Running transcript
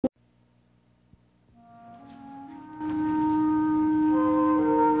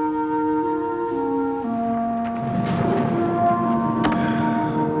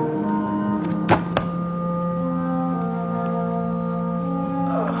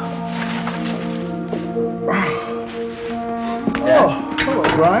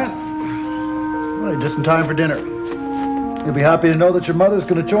up, Brian. Well, just in time for dinner. You'll be happy to know that your mother's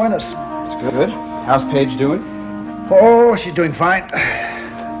going to join us. That's good. How's Paige doing? Oh, she's doing fine.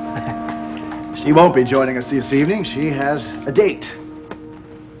 She won't be joining us this evening. She has a date.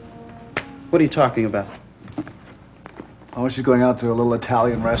 What are you talking about? Oh, she's going out to a little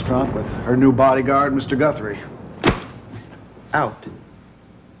Italian restaurant with her new bodyguard, Mr. Guthrie. Out?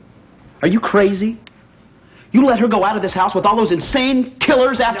 Are you crazy? You let her go out of this house with all those insane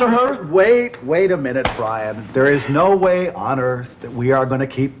killers after her? Wait a minute, Brian. There is no way on earth that we are going to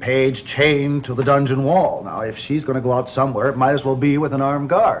keep Paige chained to the dungeon wall. Now, if she's going to go out somewhere, it might as well be with an armed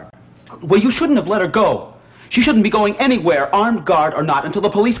guard. Well, you shouldn't have let her go. She shouldn't be going anywhere, armed guard or not, until the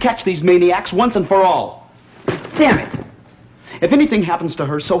police catch these maniacs once and for all. Damn it! If anything happens to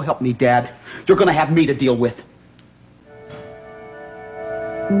her, so help me, Dad, you're going to have me to deal with.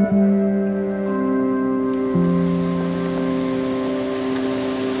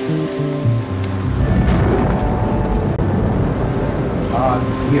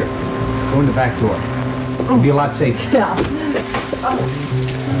 Here. Go in the back door. It'll be a lot safer. Yeah.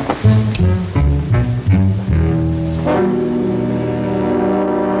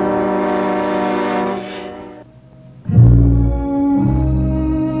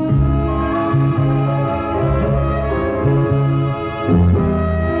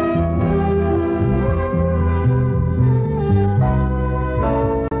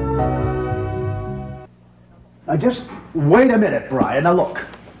 Now, just wait a minute, Brian. Now, look.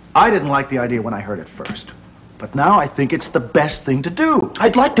 I didn't like the idea when I heard it first. But now I think it's the best thing to do.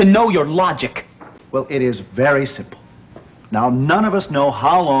 I'd like to know your logic. Well, it is very simple. Now, none of us know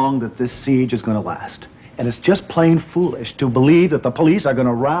how long that this siege is going to last. And it's just plain foolish to believe that the police are going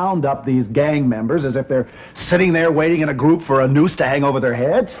to round up these gang members as if they're sitting there waiting in a group for a noose to hang over their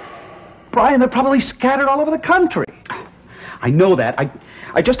heads. Brian, they're probably scattered all over the country. I know that.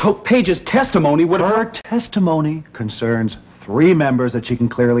 I just hope Paige's testimony would have... Her testimony concerns 3 members that she can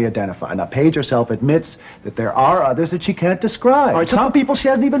clearly identify. Now, Paige herself admits that there are others that she can't describe. All right, some people she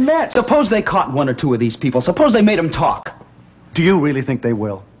hasn't even met. Suppose they caught 1 or 2 of these people. Suppose they made them talk. Do you really think they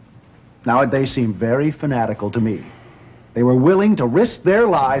will? Now, they seem very fanatical to me. They were willing to risk their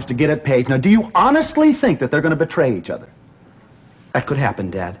lives to get at Paige. Now, do you honestly think that they're going to betray each other? That could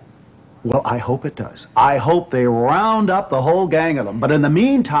happen, Dad. Well, I hope it does. I hope they round up the whole gang of them. But in the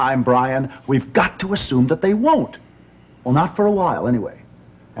meantime, Brian, we've got to assume that they won't. Well, not for a while, anyway.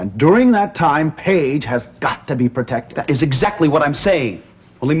 And during that time, Paige has got to be protected. That is exactly what I'm saying.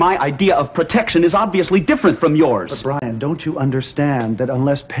 Only my idea of protection is obviously different from yours. But, Brian, don't you understand that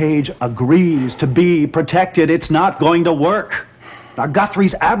unless Paige agrees to be protected, it's not going to work? Now,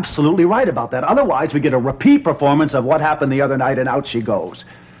 Guthrie's absolutely right about that. Otherwise, we get a repeat performance of what happened the other night, and out she goes.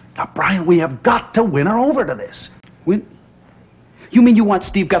 Now, Brian, we have got to win her over to this. Win? You mean you want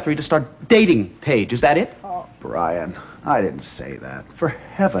Steve Guthrie to start dating Paige? Is that it? Oh, Brian, I didn't say that. For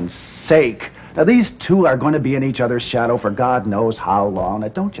heaven's sake. Now, these 2 are going to be in each other's shadow for God knows how long. Now,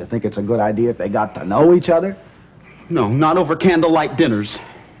 don't you think it's a good idea if they got to know each other? No, not over candlelight dinners.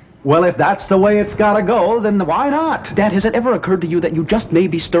 Well, if that's the way it's got to go, then why not? Dad, has it ever occurred to you that you just may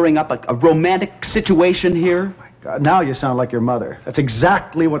be stirring up a romantic situation here? God, now you sound like your mother. That's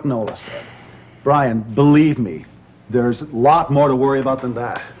exactly what Nola said. Brian, believe me, there's a lot more to worry about than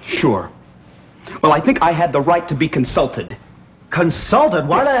that. Sure. Well, I think I had the right to be consulted. Consulted?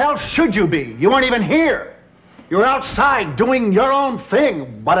 Why the hell should you be? You weren't even here. You were outside doing your own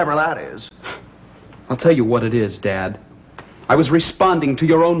thing, whatever that is. I'll tell you what it is, Dad. I was responding to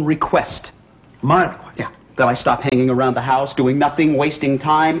your own request. My request? Yeah. That I stop hanging around the house, doing nothing, wasting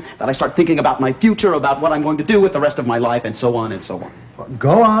time. That I start thinking about my future, about what I'm going to do with the rest of my life, and so on and so on. Well,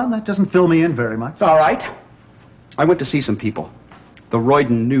 go on. That doesn't fill me in very much. All right. I went to see some people. The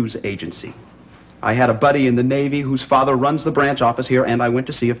Royden News Agency. I had a buddy in the Navy whose father runs the branch office here, and I went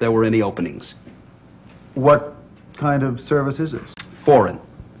to see if there were any openings. What kind of service is this? Foreign.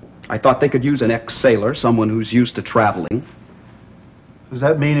 I thought they could use an ex-sailor, someone who's used to traveling. Does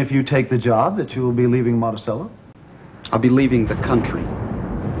that mean if you take the job that you will be leaving Monticello? I'll be leaving the country.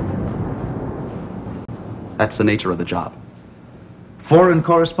 That's the nature of the job. Foreign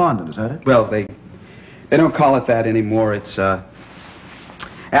correspondent, is that it? Well, they don't call it that anymore. It's,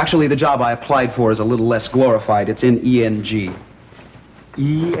 actually, the job I applied for is a little less glorified. It's in ENG.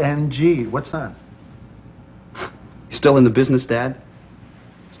 ENG? What's that? You still in the business, Dad?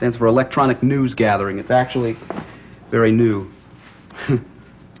 Stands for Electronic News Gathering. It's actually very new.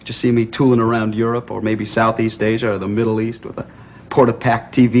 Just see me tooling around Europe or maybe Southeast Asia or the Middle East with a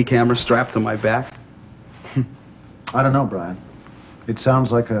Portapack TV camera strapped to my back. I don't know, Brian. It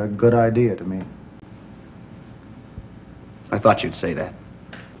sounds like a good idea to me. I thought you'd say that.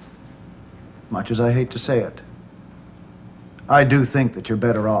 much as I hate to say it. I do think that you're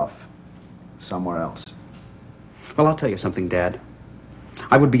better off somewhere else. Well, I'll tell you something, Dad.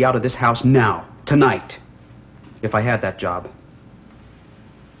 I would be out of this house now, tonight, if I had that job.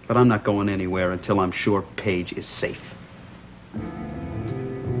 But I'm not going anywhere until I'm sure Paige is safe.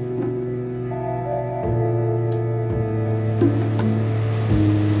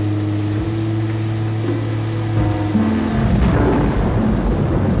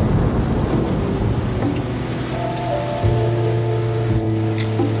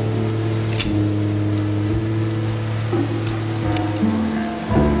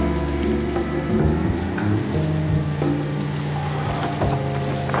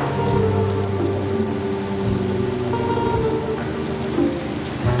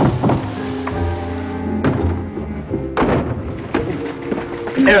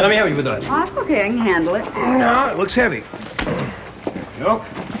 Here, let me help you with that. Oh, that's okay. I can handle it. No, it looks heavy. Nope.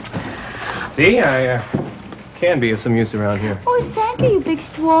 See, I can be of some use around here. Oh, thank you, you big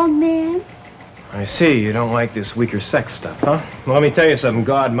strong man. I see. You don't like this weaker sex stuff, huh? Well, let me tell you something.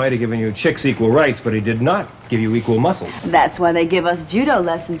 God might have given you chicks equal rights, but he did not give you equal muscles. That's why they give us judo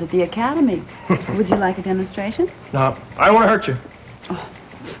lessons at the academy. Would you like a demonstration? No, I don't want to hurt you. Oh.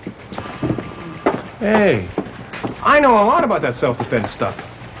 Hey, I know a lot about that self-defense stuff.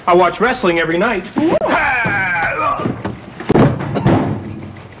 I watch wrestling every night.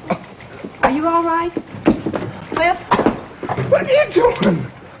 Are you all right? Cliff? What are you doing?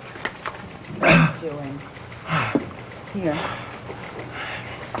 What are you doing? Here.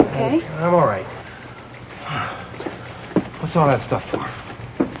 Okay? I'm all right. What's all that stuff for?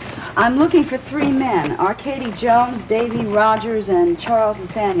 I'm looking for 3 men. Arcady Jones, Davy Rogers, and Charles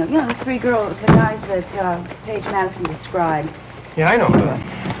Nathaniel. You know, the 3 guys that Paige Madison described. Yeah, I know To that.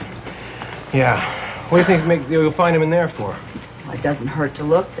 us. Yeah. What do you think you'll find him in there for? Well, it doesn't hurt to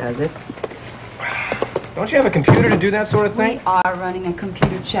look, does it? Don't you have a computer to do that sort of thing? We are running a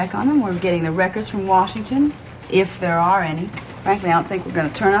computer check on them. We're getting the records from Washington, if there are any. Frankly, I don't think we're going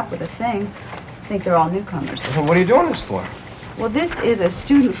to turn up with a thing. I think they're all newcomers. So what are you doing this for? Well, this is a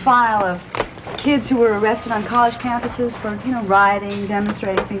student file of kids who were arrested on college campuses for, you know, rioting,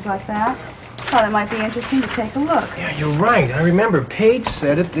 demonstrating, things like that. Thought it might be interesting to take a look. Yeah, you're right. I remember Paige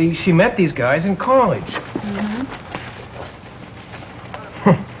said she met these guys in college. Mm-hmm.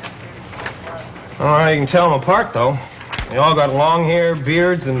 Oh, you can tell them apart, though. They all got long hair,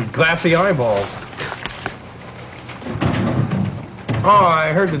 beards, and glassy eyeballs. Oh,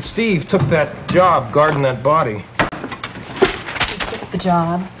 I heard that Steve took that job guarding that body. The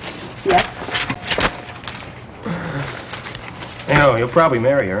job. Yes. You know, you'll probably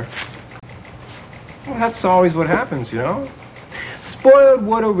marry her. Well, that's always what happens, you know? Spoiled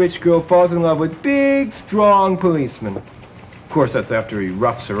what a rich girl falls in love with big, strong policeman. Of course, that's after he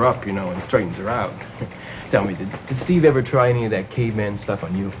roughs her up, you know, and straightens her out. Tell me, did Steve ever try any of that caveman stuff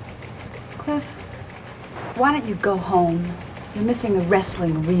on you? Cliff, why don't you go home? You're missing the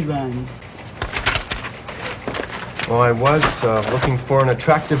wrestling reruns. Well, I was looking for an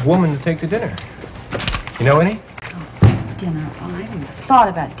attractive woman to take to dinner. You know any? Dinner. Oh, I haven't even thought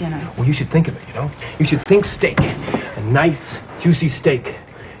about dinner. Well, you should think of it, you know? You should think steak. A nice, juicy steak.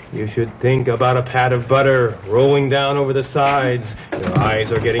 You should think about a pat of butter rolling down over the sides. Your eyes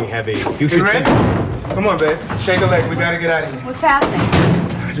are getting heavy. You should Red? Come on, babe. Shake a leg. We gotta get out of here. What's happening?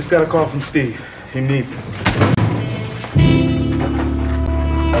 I just got a call from Steve. He needs us.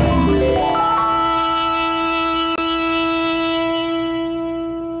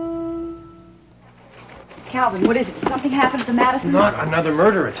 Calvin, what is it? Did something happen at the Madisons? Not another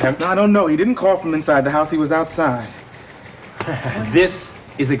murder attempt. No, I don't know. He didn't call from inside the house. He was outside. This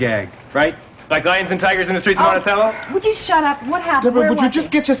is a gag, right? Like lions and tigers in the streets of Monticello? Would you shut up? What happened? Deborah, Where would you was just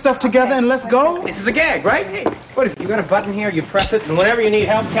it? get your stuff together and let's go? This is a gag, right? Hey, what is it? You got a button here, you press it, and whenever you need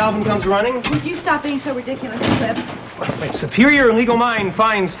help, Calvin comes running? Would you stop being so ridiculous, Cliff? Wait, superior legal mind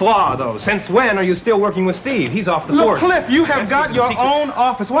finds flaw, though. Since when are you still working with Steve? He's off the Look, board. Cliff, you have Yes, got it's a your secret. own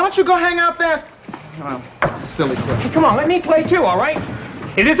office. Why don't you go hang out there? Oh, silly Cliff. Hey, come on, let me play too, all right?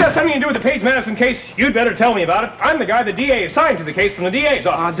 If this has something to do with the Paige Madison case, you'd better tell me about it. I'm the guy the DA assigned to the case from the DA's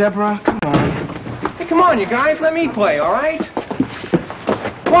office. Deborah, come on. Hey, come on, you guys, let me play, all right?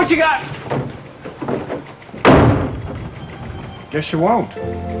 What you got? Guess you won't.